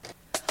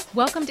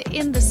Welcome to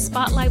In the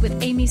Spotlight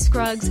with Amy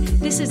Scruggs.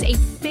 This is a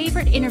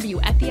favorite interview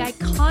at the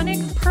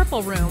iconic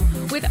Purple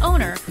Room with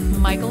owner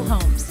Michael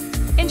Holmes.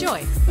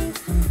 Enjoy.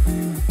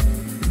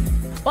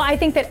 Well, I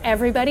think that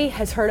everybody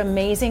has heard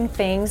amazing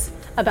things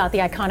about the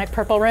iconic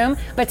Purple Room,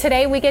 but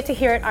today we get to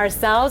hear it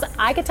ourselves.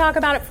 I could talk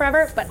about it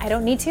forever, but I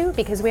don't need to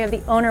because we have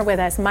the owner with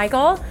us.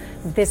 Michael,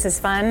 this is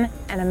fun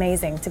and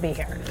amazing to be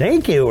here.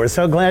 Thank you. We're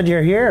so glad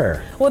you're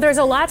here. Well, there's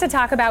a lot to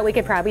talk about. We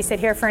could probably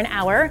sit here for an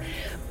hour,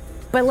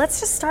 but let's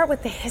just start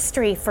with the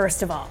history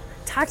first of all.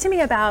 Talk to me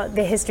about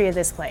the history of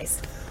this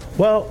place.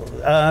 Well,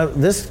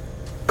 this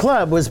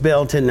club was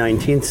built in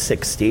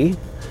 1960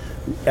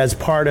 as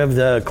part of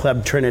the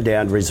Club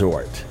Trinidad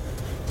Resort.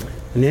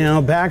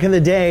 Now, back in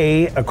the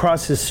day,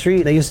 across the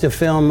street, they used to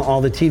film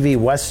all the TV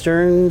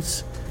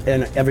westerns,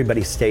 and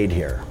everybody stayed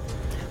here.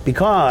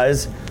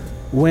 Because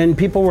when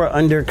people were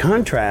under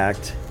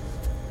contract,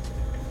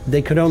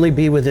 they could only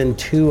be within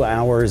 2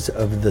 hours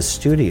of the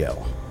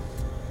studio.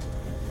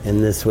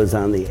 And this was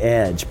on the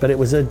edge, but it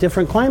was a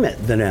different climate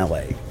than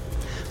LA.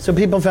 So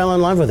people fell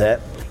in love with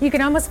it. You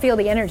can almost feel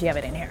the energy of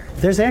it in here.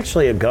 There's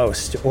actually a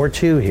ghost or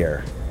two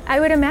here. I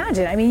would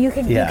imagine. I mean, you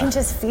can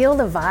just feel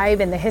the vibe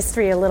and the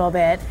history a little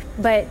bit,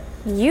 but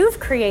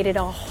you've created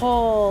a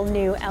whole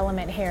new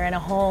element here and a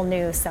whole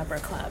new supper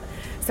club.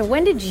 So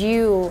when did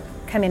you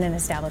come in and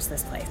establish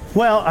this place?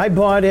 Well, I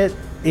bought it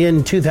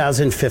in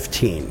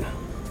 2015.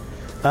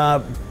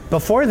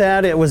 Before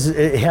that, it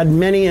had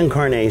many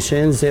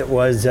incarnations. It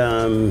was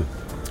a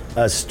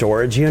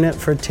storage unit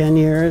for 10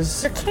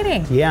 years. You're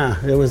kidding.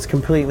 Yeah, it was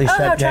completely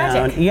shut down.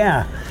 Tragic.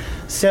 Yeah.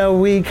 So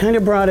we kind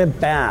of brought it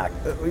back.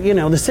 You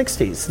know, the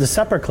 60s, the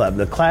supper club,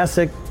 the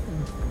classic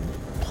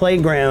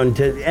playground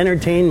to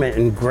entertainment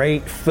and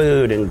great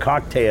food and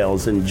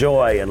cocktails and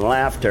joy and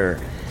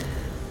laughter.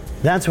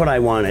 That's what I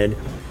wanted.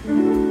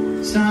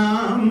 You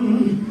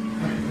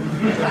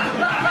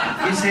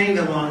sang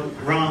the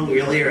wrong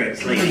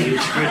lyrics, lady. You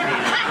screwed me up.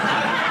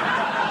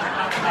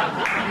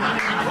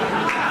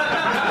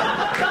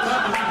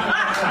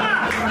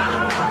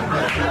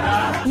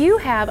 You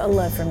have a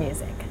love for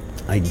music.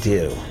 I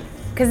do.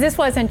 Because this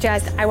wasn't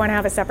just, I want to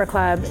have a supper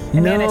club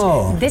and No.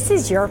 manage. This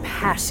is your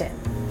passion.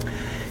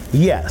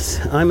 Yes,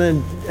 I'm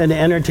an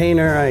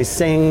entertainer. I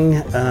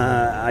sing.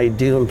 I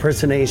do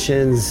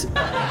impersonations.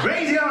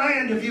 Raise your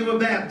hand if you were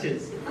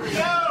Baptist.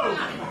 No.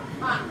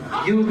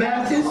 You were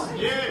Baptist?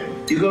 Yeah.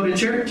 You go to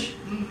church?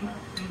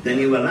 Then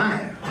you a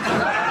liar.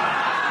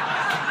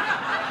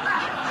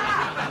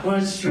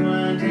 Was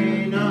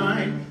Friday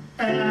night?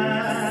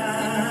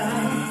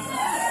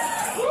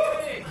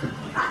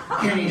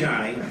 Kenny,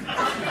 darling,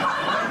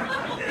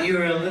 you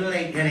were a little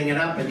late getting it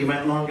up, and you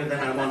went longer than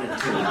I wanted to.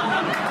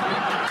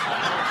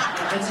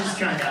 Let's just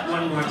try that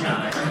one more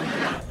time.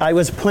 I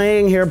was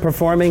playing here,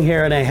 performing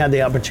here, and I had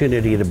the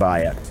opportunity to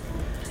buy it.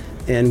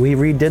 And we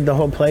redid the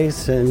whole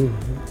place. And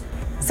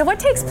So what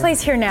takes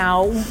place here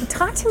now?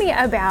 Talk to me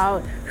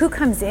about who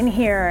comes in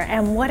here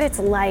and what it's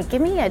like.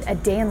 Give me a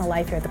day in the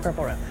life here at the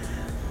Purple Room.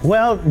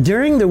 Well,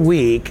 during the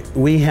week,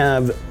 we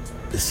have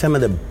some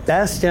of the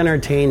best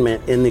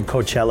entertainment in the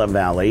Coachella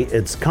Valley.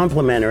 It's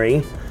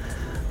complimentary.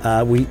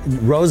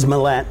 Rose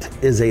Millette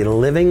is a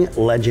living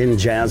legend,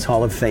 Jazz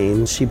Hall of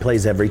Fame. She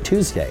plays every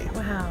Tuesday.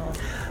 Wow.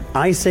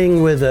 I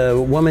sing with a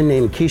woman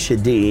named Keisha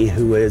D,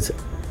 who is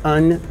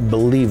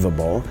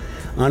unbelievable.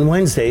 On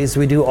Wednesdays,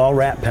 we do all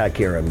Rat Pack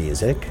era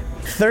music.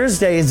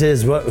 Thursdays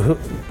is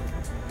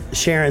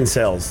Sharon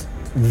Sills.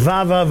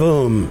 Va va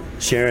voom,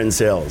 Sharon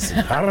Sills.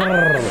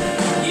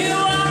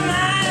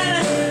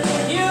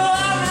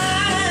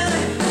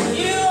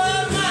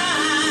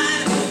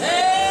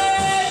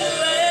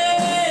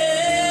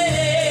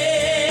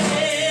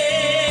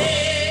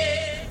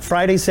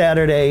 Friday,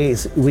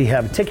 Saturdays, we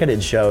have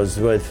ticketed shows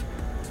with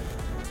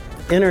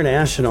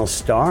international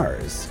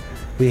stars.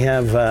 We've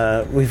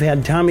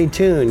had Tommy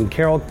Tune,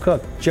 Carol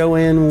Cook,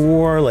 Joanne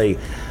Worley,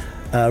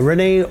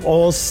 Renee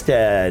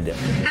Olstead.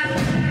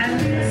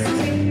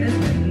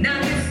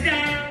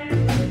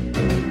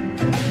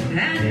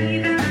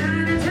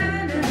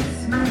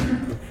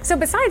 So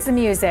besides the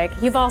music,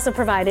 you've also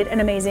provided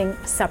an amazing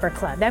supper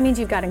club. That means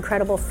you've got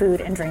incredible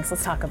food and drinks.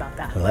 Let's talk about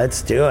that.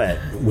 Let's do it.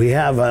 We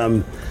have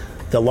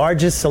the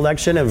largest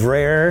selection of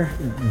rare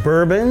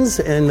bourbons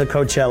in the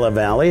Coachella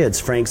Valley. It's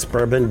Frank's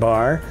Bourbon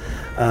Bar.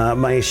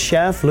 My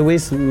chef,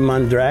 Luis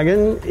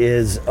Mondragon,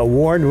 is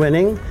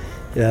award-winning.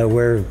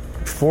 We're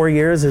 4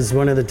 years as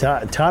one of the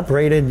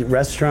top-rated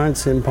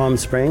restaurants in Palm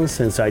Springs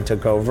since I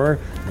took over.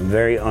 I'm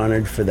very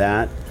honored for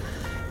that.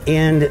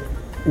 And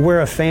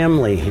we're a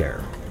family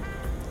here.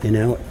 You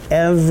know,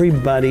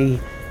 everybody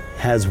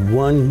has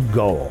one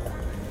goal: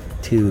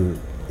 to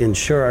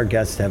ensure our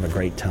guests have a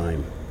great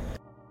time.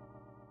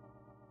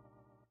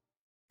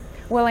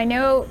 Well, I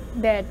know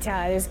that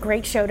there's a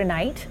great show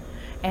tonight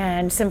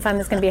and some fun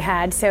that's going to be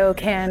had. So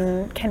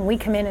can we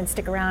come in and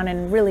stick around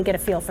and really get a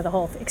feel for the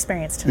whole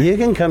experience tonight? You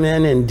can come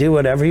in and do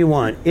whatever you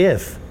want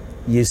if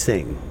you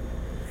sing.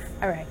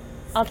 All right.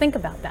 I'll think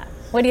about that.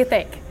 What do you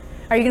think?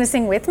 Are you going to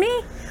sing with me?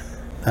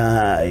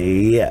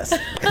 Yes.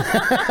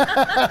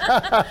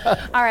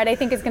 All right, I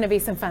think it's going to be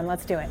some fun.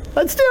 Let's do it.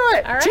 Let's do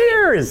it. All right.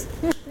 Cheers.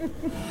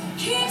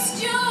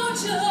 Keeps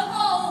Georgia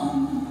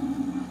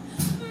on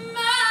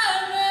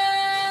my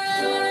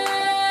mind.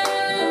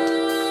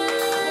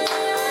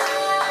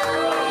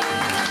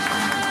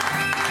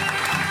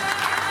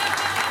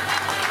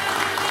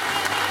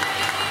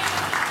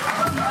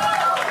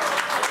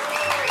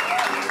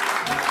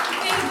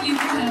 Thank you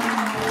for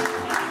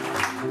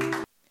having me.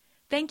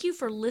 Thank you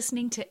for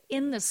listening to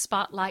In the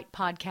Spotlight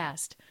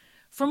podcast.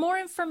 For more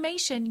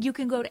information, you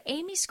can go to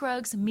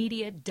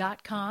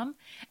amyscruggsmedia.com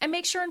and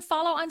make sure and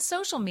follow on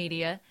social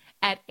media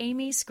at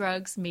Amy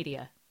Scruggs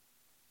Media.